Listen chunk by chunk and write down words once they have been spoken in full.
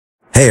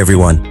Hey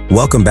everyone,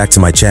 welcome back to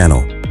my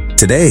channel.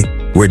 Today,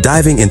 we're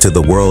diving into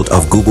the world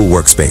of Google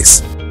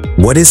Workspace.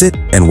 What is it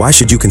and why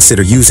should you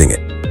consider using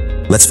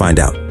it? Let's find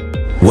out.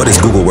 What is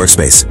Google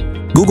Workspace?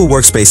 Google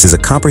Workspace is a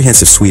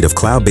comprehensive suite of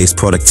cloud-based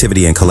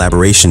productivity and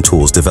collaboration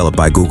tools developed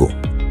by Google.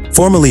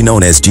 Formerly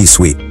known as G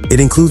Suite, it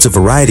includes a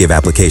variety of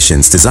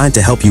applications designed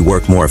to help you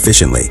work more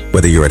efficiently,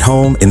 whether you're at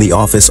home, in the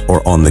office,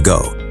 or on the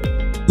go.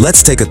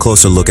 Let's take a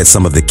closer look at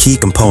some of the key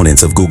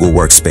components of Google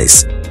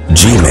Workspace.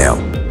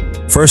 Gmail.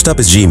 First up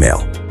is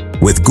Gmail.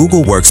 With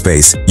Google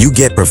Workspace, you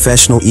get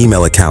professional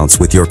email accounts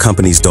with your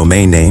company's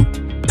domain name,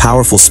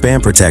 powerful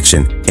spam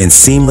protection, and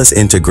seamless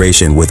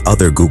integration with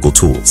other Google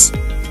tools.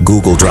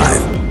 Google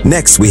Drive.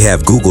 Next, we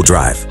have Google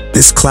Drive.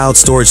 This cloud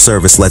storage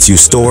service lets you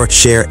store,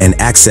 share, and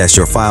access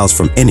your files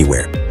from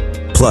anywhere.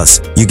 Plus,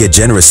 you get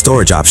generous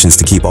storage options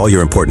to keep all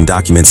your important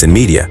documents and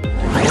media.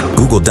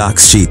 Google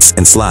Docs, Sheets,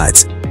 and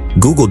Slides.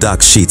 Google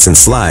Docs, Sheets, and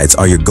Slides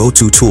are your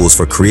go-to tools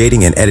for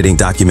creating and editing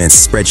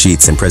documents,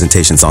 spreadsheets, and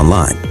presentations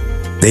online.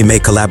 They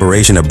make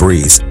collaboration a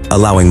breeze,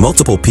 allowing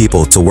multiple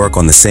people to work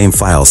on the same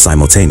file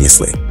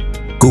simultaneously.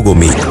 Google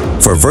Meet.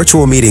 For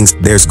virtual meetings,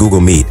 there's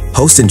Google Meet.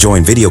 Host and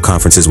join video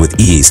conferences with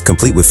ease,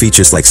 complete with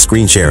features like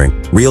screen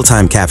sharing,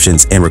 real-time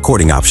captions, and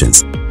recording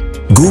options.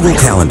 Google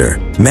Calendar.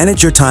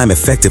 Manage your time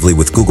effectively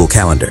with Google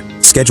Calendar.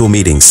 Schedule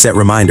meetings, set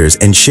reminders,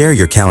 and share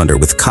your calendar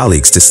with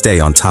colleagues to stay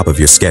on top of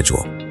your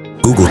schedule.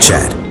 Google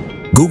Chat.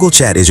 Google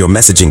Chat is your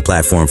messaging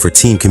platform for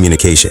team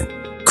communication.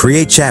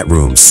 Create chat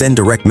rooms, send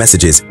direct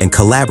messages, and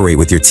collaborate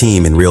with your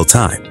team in real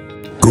time.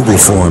 Google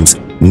Forms.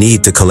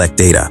 Need to collect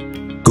data.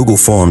 Google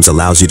Forms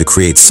allows you to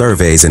create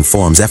surveys and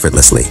forms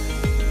effortlessly.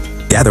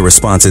 Gather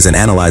responses and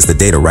analyze the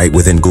data right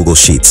within Google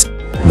Sheets.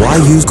 Why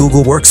use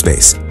Google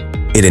Workspace?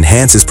 It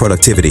enhances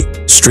productivity,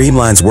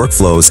 streamlines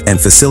workflows,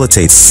 and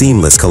facilitates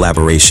seamless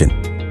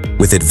collaboration.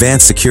 With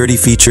advanced security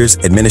features,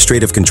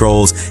 administrative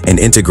controls, and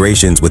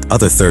integrations with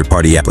other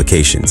third-party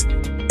applications,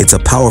 it's a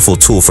powerful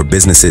tool for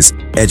businesses,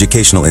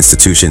 educational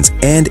institutions,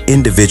 and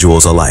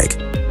individuals alike.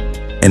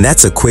 And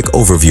that's a quick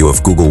overview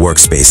of Google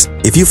Workspace.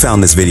 If you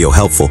found this video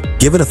helpful,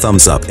 give it a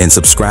thumbs up and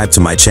subscribe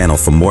to my channel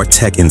for more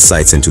tech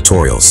insights and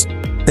tutorials.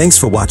 Thanks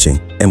for watching,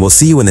 and we'll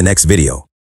see you in the next video.